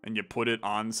 and you put it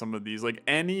on some of these. Like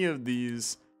any of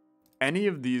these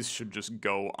should just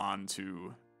go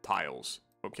onto tiles,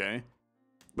 okay?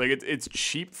 Like it's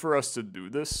cheap for us to do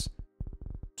this,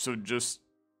 so just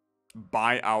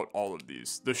buy out all of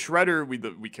these. The shredder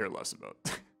we care less about.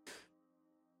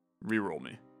 Reroll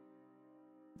me.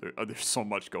 There's so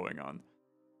much going on.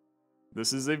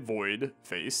 This is a void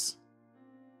face.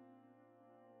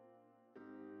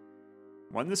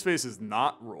 When this face is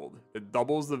not rolled, it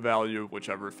doubles the value of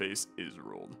whichever face is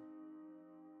rolled.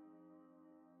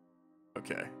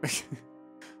 Okay.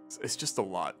 It's just a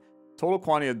lot. Total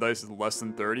quantity of dice is less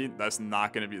than 30. That's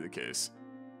not going to be the case.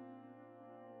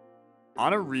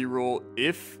 On a reroll,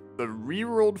 if the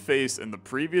rerolled face and the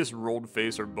previous rolled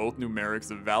face are both numerics,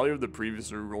 the value of the previous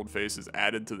rerolled face is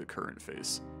added to the current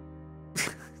face.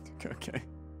 Okay.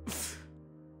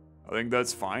 I think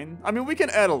that's fine. I mean, we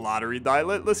can add a lottery die.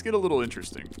 Let's get a little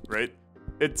interesting, right?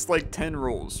 It's like 10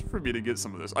 rolls for me to get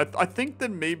some of this. I think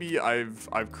that maybe I've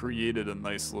created a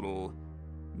nice little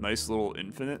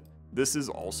infinite. This is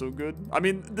also good. I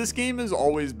mean, this game is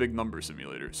always big number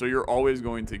simulator, so you're always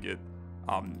going to get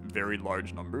very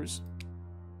large numbers.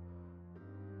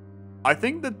 I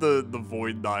think that the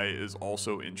void die is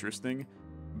also interesting,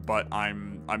 but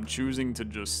I'm choosing to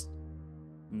just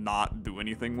not do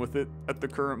anything with it at the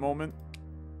current moment.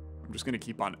 I'm just gonna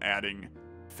keep on adding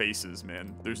faces,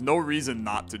 man. There's no reason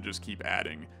not to just keep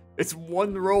adding. It's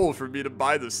one roll for me to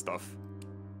buy this stuff.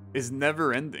 It's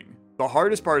never ending. The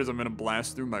hardest part is I'm gonna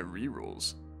blast through my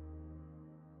rerolls.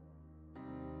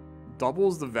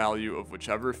 Doubles the value of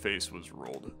whichever face was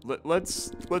rolled.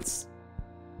 Let's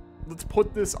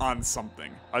put this on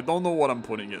something. I don't know what I'm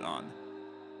putting it on.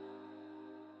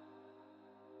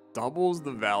 Doubles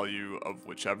the value of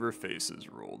whichever face is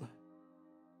rolled.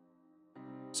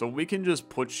 So we can just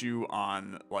put you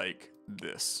on like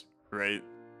this, right?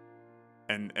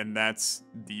 And that's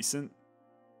decent.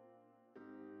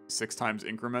 6 times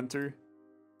incrementer.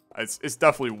 It's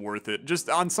definitely worth it. Just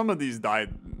on some of these dice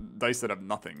that have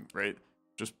nothing, right?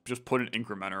 Just put an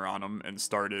incrementer on them and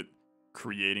start it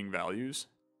creating values.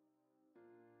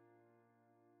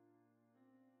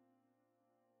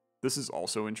 This is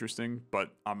also interesting,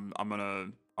 but I'm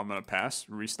gonna pass.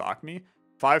 Restock me.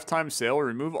 5 times sale.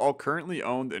 Remove all currently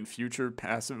owned and future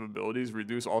passive abilities.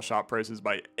 Reduce all shop prices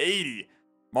by 80.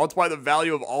 Multiply the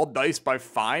value of all dice by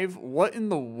 5. What in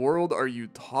the world are you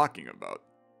talking about?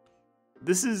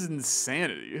 This is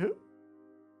insanity.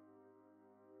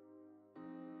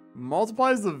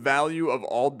 Multiplies the value of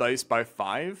all dice by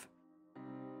 5.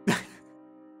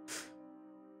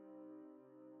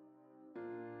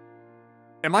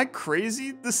 Am I crazy?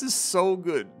 This is so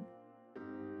good.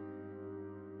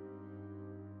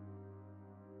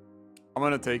 I'm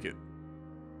gonna take it.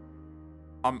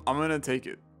 I'm gonna take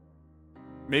it.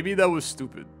 Maybe that was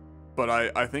stupid, but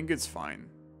I think it's fine.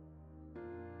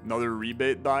 Another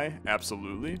rebate die?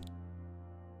 Absolutely.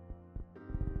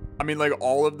 I mean, like,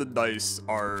 all of the dice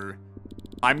are...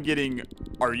 I'm getting...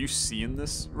 Are you seeing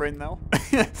this right now?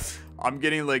 I'm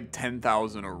getting, like,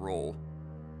 10,000 a roll.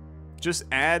 Just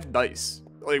add dice.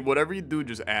 Like, whatever you do,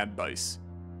 just add dice.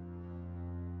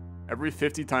 Every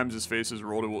 50 times his face is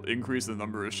rolled, it will increase the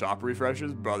number of shop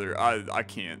refreshes. Brother, I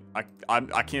can't.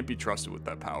 I can't be trusted with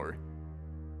that power.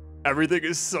 Everything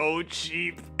is so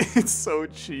cheap. It's so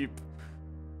cheap.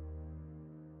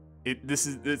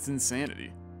 It's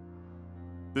insanity.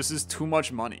 This is too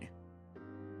much money.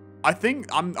 I think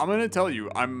I'm gonna tell you,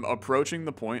 I'm approaching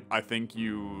the point. I think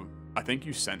you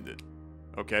send it.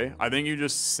 Okay? I think you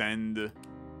just send.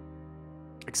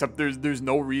 Except there's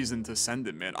no reason to send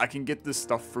it, man. I can get this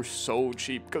stuff for so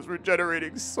cheap because we're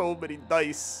generating so many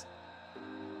dice.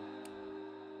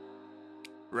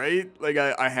 right? Like,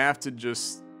 I have to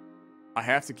just... I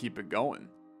have to keep it going.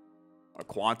 A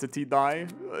quantity die?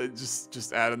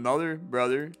 Just add another,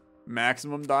 brother.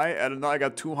 Maximum die? Add another. I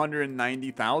got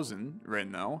 290,000 right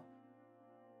now.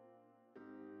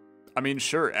 I mean,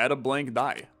 sure, add a blank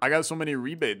die. I got so many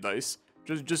rebate dice.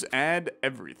 Just add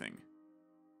everything.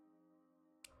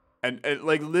 And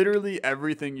like, literally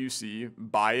everything you see,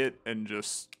 buy it and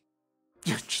just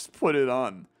put it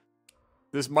on.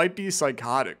 This might be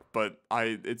psychotic, but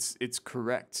it's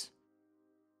correct.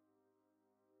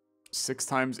 6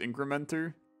 times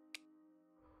incrementer.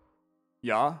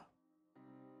 Yeah.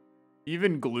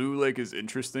 Even glue like is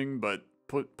interesting, but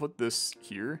put this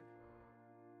here.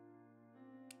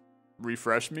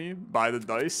 Refresh me, buy the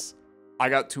dice. I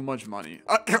got too much money.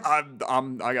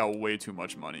 I got way too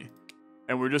much money.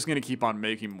 And we're just gonna keep on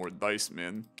making more dice,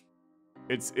 man.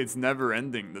 It's never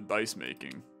ending, the dice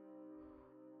making.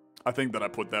 I think that I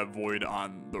put that void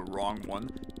on the wrong one.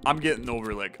 I'm getting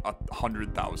over like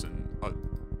 100,000 a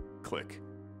click.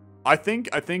 I think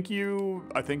you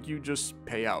just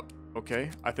pay out, okay?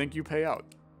 I think you pay out.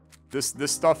 This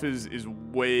stuff is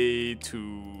way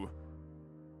too...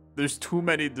 There's too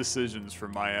many decisions for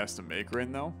my ass to make right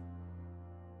now.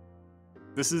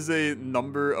 This is a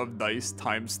number of dice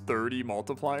times 30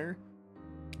 multiplier.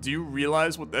 Do you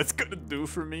realize what that's gonna do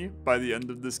for me by the end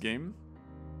of this game?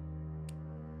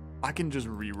 I can just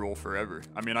re-roll forever.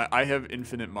 I mean, I have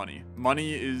infinite money.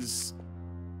 Money is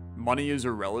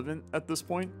irrelevant at this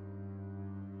point.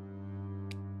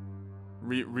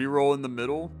 Re-roll in the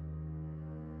middle.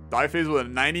 Die phase with a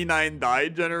 99 die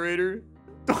generator.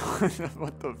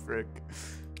 What the frick?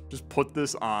 Just put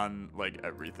this on like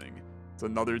everything. It's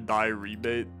another die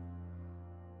rebate.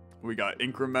 We got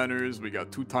incrementers. We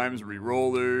got 2 times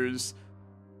re-rollers.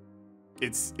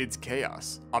 It's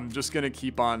chaos. I'm just gonna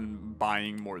keep on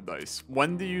buying more dice.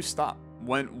 When do you stop?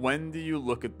 When do you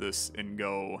look at this and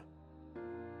go,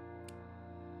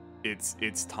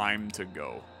 it's time to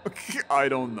go? I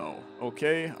don't know.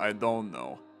 Okay, I don't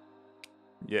know.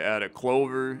 You add a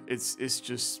clover. It's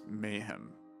just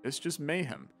mayhem. It's just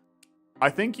mayhem. I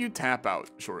think you tap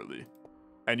out shortly,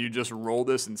 and you just roll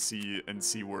this and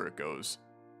see where it goes.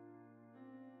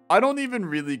 I don't even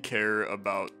really care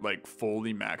about like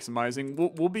fully maximizing.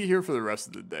 We'll be here for the rest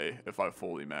of the day if I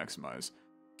fully maximize.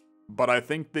 But I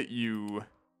think that you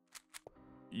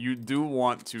do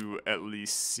want to at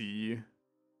least see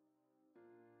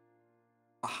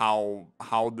how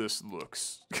this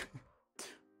looks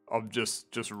of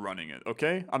just running it.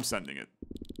 Okay? I'm sending it.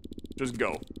 Just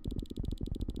go.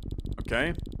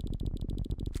 Okay?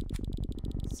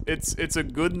 It's a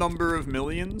good number of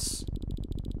millions.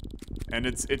 And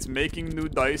it's making new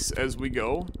dice as we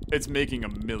go. It's making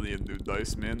 1 million new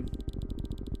dice, man.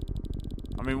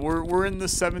 I mean, we're in the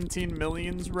 17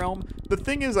 millions realm. The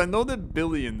thing is, I know that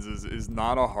billions is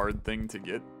not a hard thing to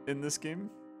get in this game.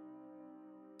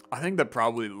 I think that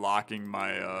probably locking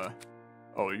my oh,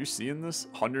 are you seeing this?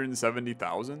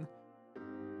 170,000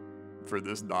 for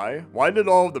this die? Why did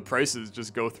all of the prices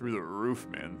just go through the roof,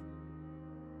 man?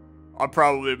 I'm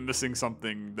probably missing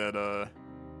something that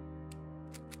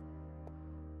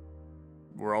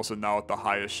we're also now at the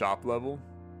highest shop level.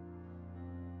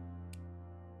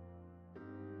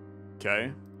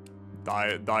 Okay.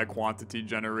 Die quantity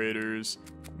generators.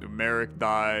 Numeric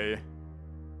die.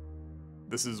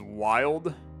 This is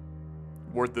wild.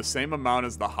 Worth the same amount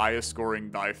as the highest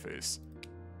scoring die face.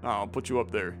 Oh, I'll put you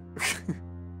up there.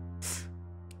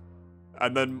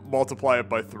 And then multiply it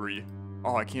by 3.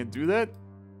 Oh, I can't do that?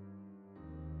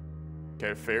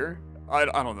 Okay, fair. I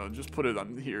don't know. Just put it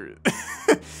on here.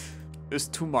 It's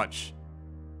too much.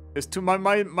 It's too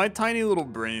my tiny little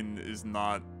brain is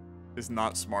not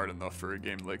smart enough for a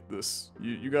game like this.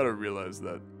 You gotta realize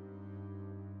that.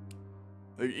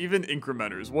 Like, even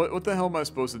incrementers. What the hell am I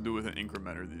supposed to do with an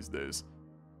incrementer these days?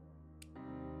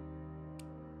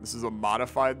 This is a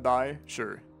modified die.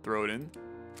 Sure, throw it in.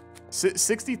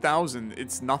 60,000.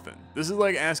 It's nothing. This is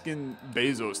like asking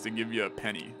Bezos to give you a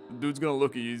penny. The dude's gonna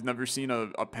look at you. He's never seen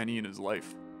a penny in his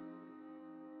life.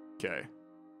 Okay.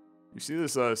 You see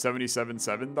this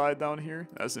 77.7 die down here?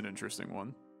 That's an interesting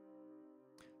one.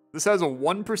 This has a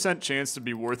 1% chance to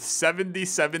be worth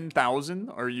 77,000.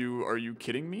 Are you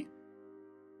kidding me?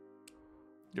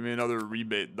 Give me another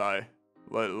rebate die.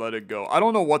 Let it go. I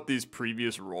don't know what these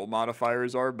previous roll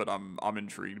modifiers are, but I'm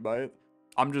intrigued by it.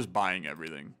 I'm just buying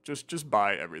everything. Just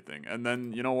buy everything. And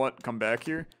then, you know what? Come back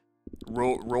here.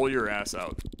 Roll your ass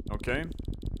out. Okay?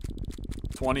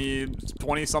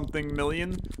 20 something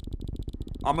million.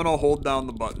 I'm gonna hold down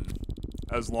the button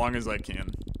as long as I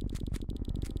can.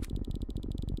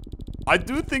 I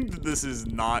do think that this is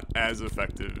not as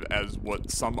effective as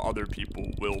what some other people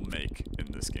will make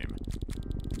in this game.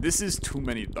 This is too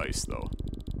many dice, though.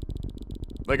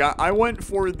 Like, I went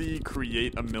for the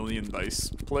create a million dice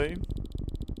play,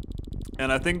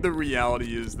 and I think the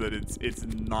reality is that it's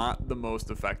not the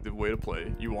most effective way to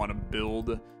play. You want to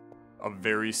build a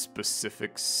very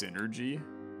specific synergy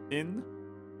in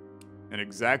an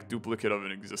exact duplicate of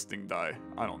an existing die.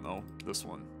 I don't know, this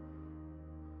one.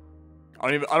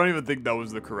 I don't even think that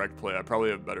was the correct play. I probably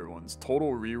have better ones.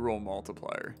 Total reroll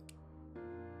multiplier.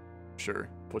 Sure,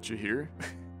 put you here.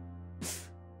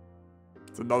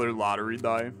 It's another lottery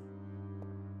die.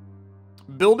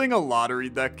 Building a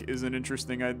lottery deck is an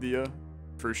interesting idea,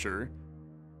 for sure.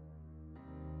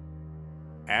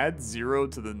 Add 0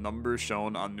 to the number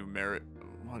shown on numeric.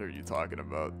 What are you talking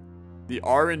about? The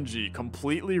RNG,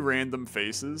 completely random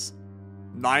faces.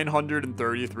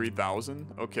 933,000.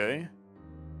 Okay.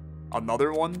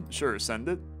 Another one? Sure, send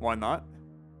it. Why not?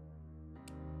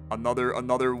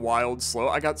 Another wild slow.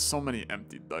 I got so many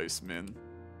empty dice, man.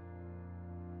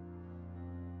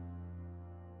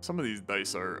 Some of these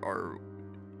dice are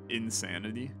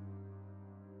insanity.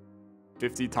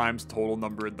 50 times total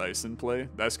number of dice in play.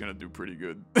 That's gonna do pretty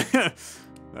good.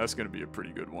 That's gonna be a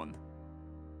pretty good one.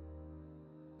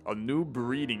 A new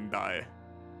breeding die.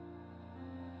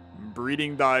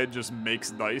 Breeding die just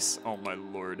makes dice. Oh my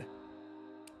lord.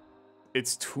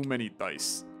 It's too many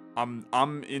dice.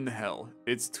 I'm in hell.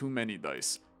 It's too many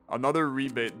dice. Another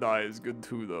rebate die is good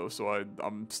too, though, so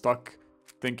I'm stuck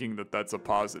thinking that that's a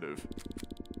positive.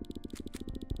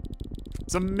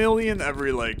 It's a million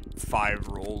every, like, 5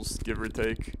 rolls, give or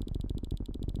take.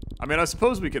 I mean, I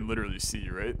suppose we can literally see,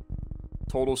 right?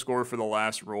 Total score for the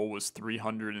last roll was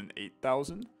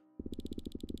 308,000.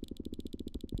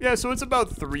 Yeah, so it's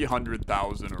about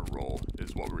 300,000 a roll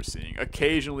is what we're seeing.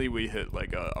 Occasionally we hit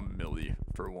like a milli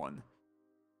for one.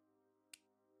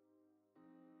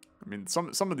 I mean, some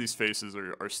of these faces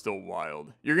are still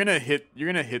wild. You're gonna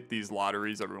hit these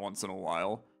lotteries every once in a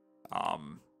while,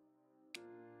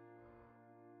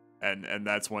 and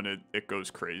that's when it goes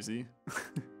crazy.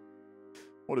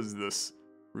 What is this?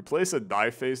 Replace a die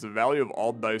face. The value of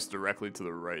all dice directly to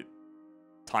the right,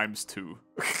 times 2.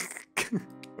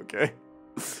 Okay.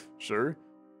 Sure.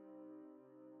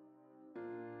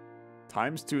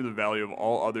 Times 2 the value of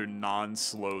all other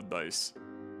non-slow dice.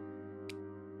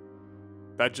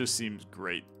 That just seems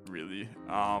great, really.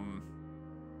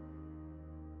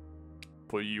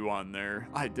 Put you on there.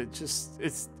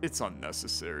 It's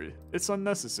unnecessary. It's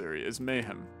unnecessary. It's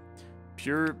mayhem.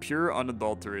 Pure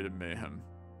unadulterated mayhem.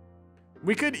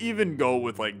 We could even go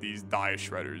with like these die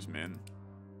shredders, man.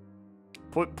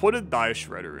 Put a die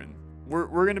shredder in.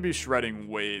 We're gonna be shredding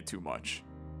way too much.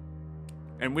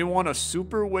 And we want a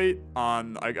super weight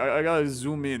on, I gotta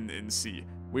zoom in and see.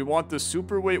 We want the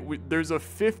super weight, there's a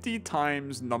 50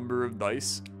 times number of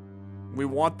dice. We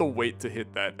want the weight to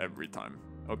hit that every time,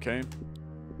 okay?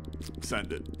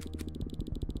 Send it.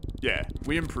 Yeah,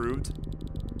 we improved.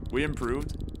 We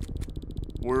improved.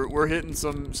 We're hitting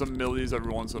some millis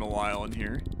every once in a while in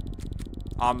here.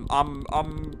 I'm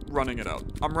running it out.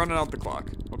 I'm running out the clock,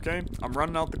 okay? I'm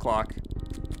running out the clock.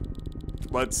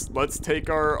 Let's take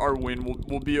our win.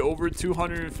 We'll be over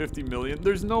 250 million.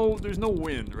 There's no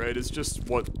win, right? It's just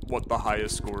what the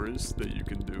highest score is that you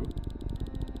can do.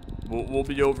 We'll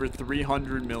be over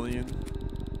 300 million.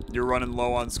 You're running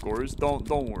low on scores. Don't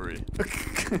worry.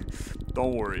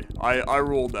 Don't worry. I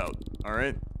rolled out. All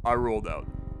right? I rolled out.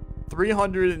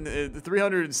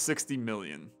 360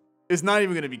 million. It's not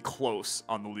even going to be close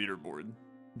on the leaderboard.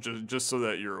 Just so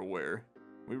that you're aware.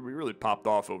 We really popped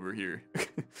off over here.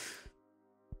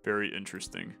 Very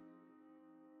interesting.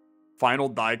 Final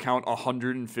die count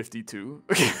 152.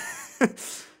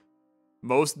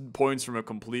 Most points from a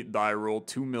complete die roll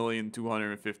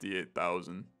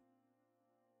 2,258,000.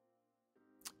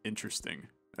 Interesting.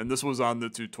 And this was on the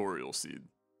tutorial seed.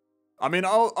 I mean,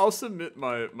 I'll submit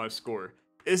my score.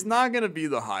 It's not gonna be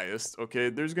the highest,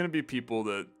 okay? There's gonna be people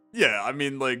that, yeah, I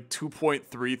mean, like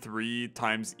 2.33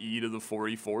 times e to the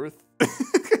 44th.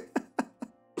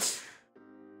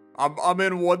 I'm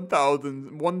in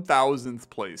 1,000th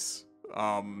place.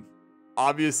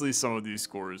 Obviously some of these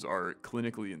scores are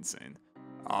clinically insane.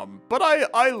 But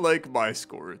I like my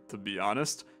score, to be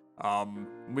honest.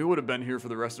 We would have been here for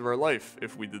the rest of our life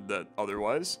if we did that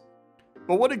otherwise.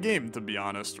 But what a game, to be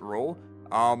honest, Roll.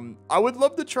 I would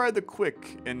love to try the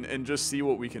quick and just see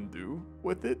what we can do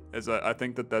with it, as I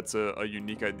think that's a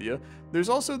unique idea. There's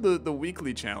also the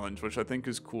weekly challenge, which I think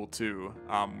is cool too,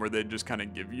 where they just kind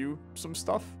of give you some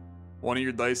stuff. One of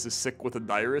your dice is sick with a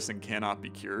dirus and cannot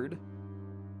be cured.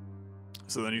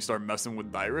 So then you start messing with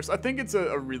Dirus. I think it's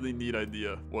a really neat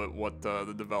idea what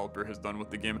the developer has done with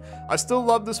the game. I still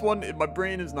love this one. My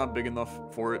brain is not big enough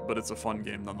for it, but it's a fun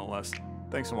game nonetheless.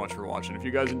 Thanks so much for watching. If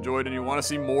you guys enjoyed and you want to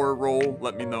see more roll,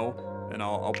 let me know, and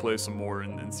I'll play some more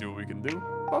and see what we can do.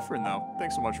 But for now,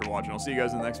 thanks so much for watching. I'll see you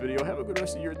guys in the next video. Have a good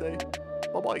rest of your day.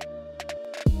 Bye-bye.